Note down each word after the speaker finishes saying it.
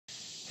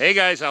Hey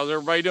guys, how's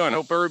everybody doing?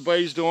 Hope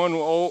everybody's doing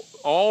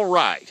all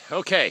right.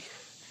 Okay,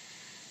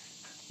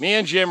 me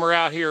and Jim are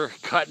out here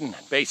cutting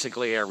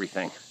basically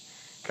everything.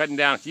 Cutting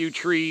down a few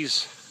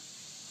trees.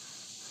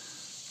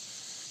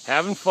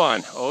 Having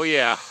fun. Oh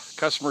yeah,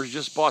 customers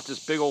just bought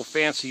this big old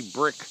fancy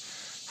brick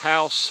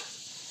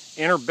house,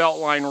 Inner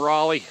Beltline,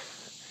 Raleigh.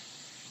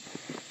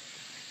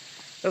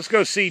 Let's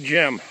go see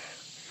Jim.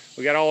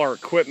 We got all our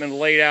equipment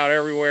laid out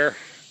everywhere.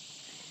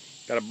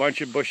 Got a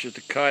bunch of bushes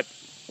to cut.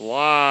 A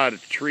lot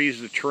of trees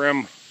to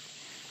trim,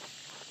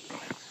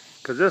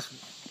 because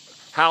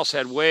this house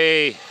had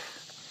way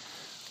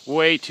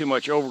too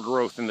much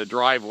overgrowth in the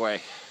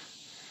driveway.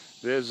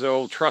 There's the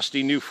old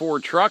trusty new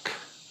Ford truck.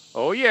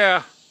 Oh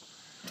yeah.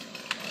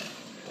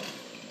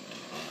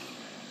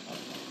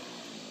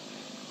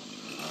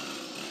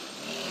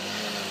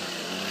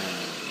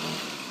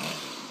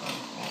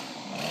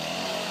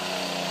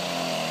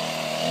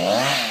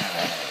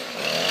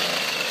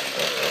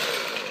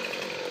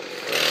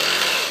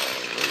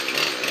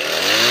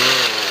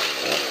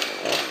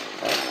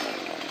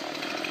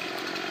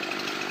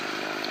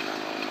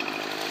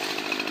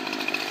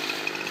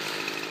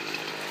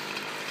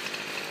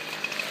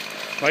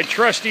 My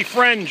trusty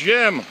friend,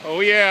 Jim. Oh,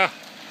 yeah.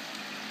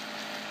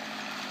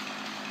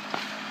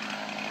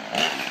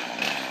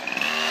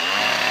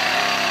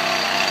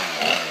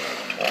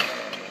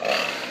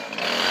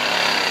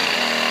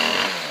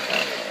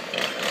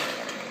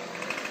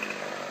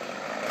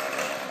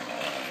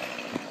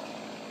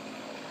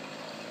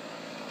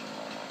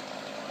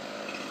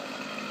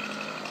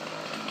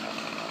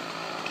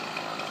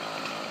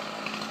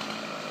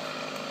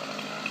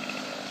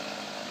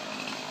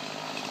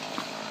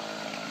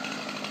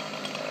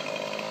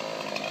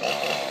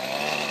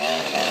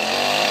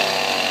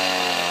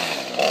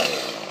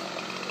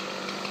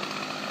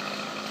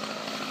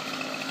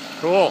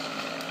 Cool.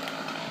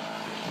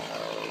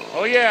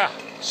 Oh yeah,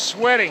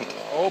 sweating.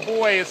 Oh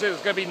boy, it's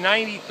gonna be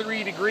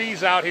 93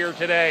 degrees out here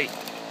today.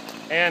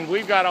 And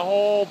we've got a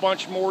whole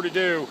bunch more to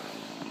do.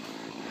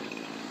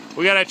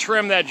 We gotta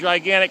trim that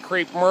gigantic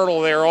crepe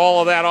myrtle there, all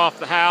of that off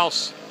the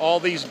house, all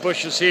these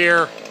bushes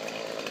here.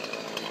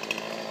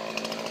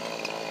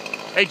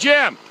 Hey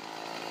Jim.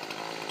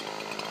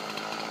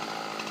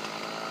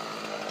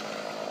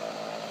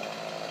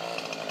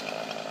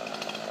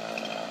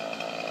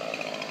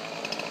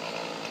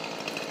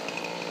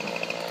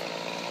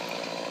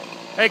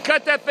 Hey,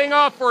 cut that thing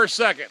off for a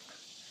second.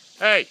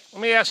 Hey,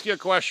 let me ask you a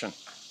question.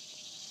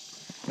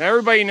 Now,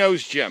 everybody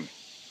knows Jim.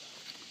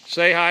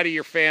 Say hi to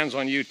your fans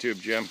on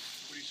YouTube, Jim.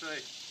 What do you say,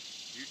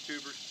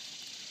 YouTubers?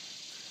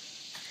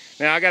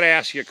 Now, I got to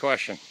ask you a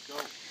question. Go.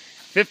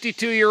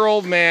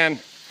 52-year-old man,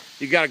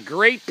 you got a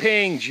great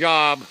paying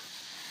job,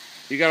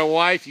 you got a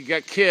wife, you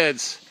got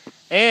kids,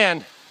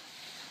 and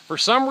for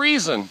some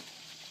reason,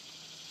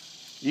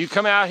 you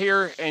come out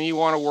here and you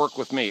want to work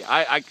with me.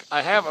 I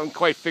haven't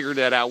quite figured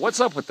that out.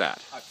 What's up with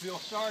that? I feel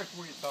sorry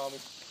for you, Tommy.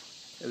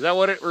 Is that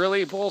what it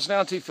really boils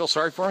down to? You feel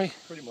sorry for me?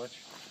 Pretty much.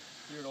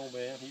 You're an old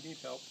man. He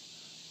needs help.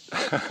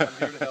 I'm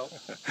here to help.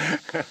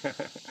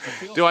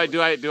 Do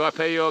I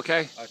pay you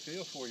okay? I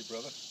feel for you,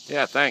 brother.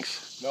 Yeah,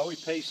 thanks. No, he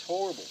pays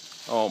horrible.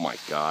 Oh my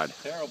God.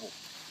 Terrible.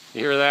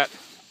 You hear that?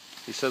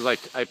 He says I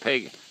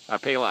pay.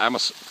 I'm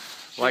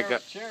like a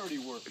charity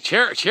work.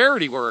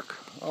 Charity work.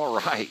 All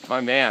right,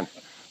 my man.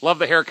 Love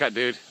the haircut,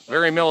 dude.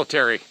 Very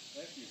military.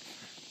 Thank you.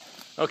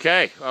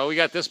 Okay, well, we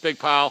got this big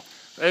pile.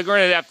 We're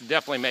going to have to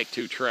definitely make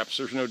 2 trips.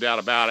 There's no doubt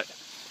about it.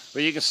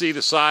 But you can see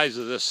the size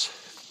of this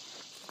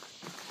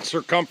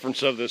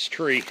circumference of this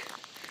tree.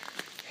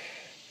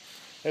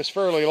 It's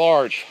fairly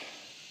large.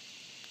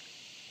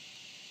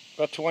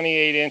 About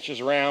 28 inches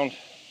around,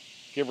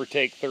 give or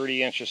take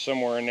 30 inches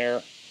somewhere in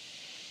there.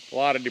 A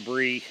lot of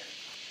debris.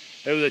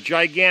 There was a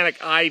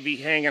gigantic ivy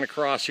hanging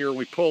across here.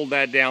 We pulled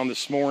that down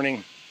this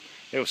morning.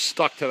 It was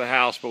stuck to the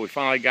house, but we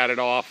finally got it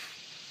off.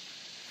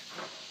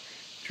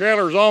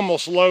 Trailer's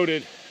almost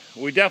loaded.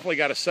 We definitely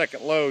got a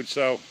second load,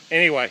 so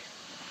anyway.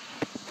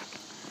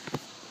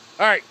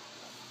 All right,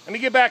 let me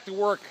get back to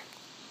work.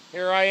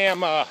 Here I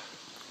am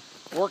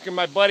working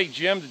my buddy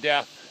Jim to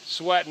death,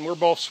 sweating. We're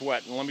both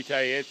sweating, let me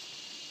tell you.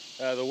 It's,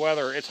 the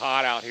weather, it's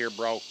hot out here,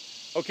 bro.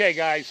 Okay,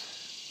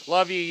 guys,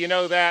 love you, you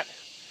know that.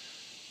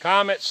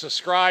 Comment,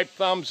 subscribe,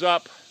 thumbs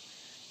up,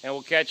 and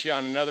we'll catch you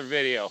on another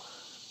video.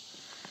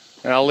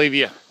 And I'll leave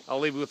you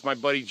with my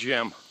buddy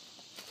Jim.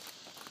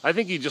 I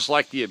think you just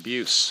like the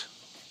abuse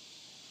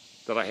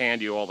that I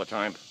hand you all the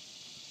time.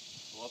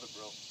 Love it,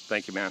 bro.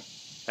 Thank you, man.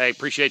 Hey,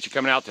 appreciate you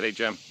coming out today,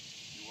 Jim.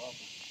 You're welcome.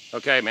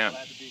 Okay, man.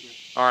 Glad to be here.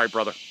 All right,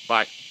 brother.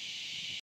 Bye.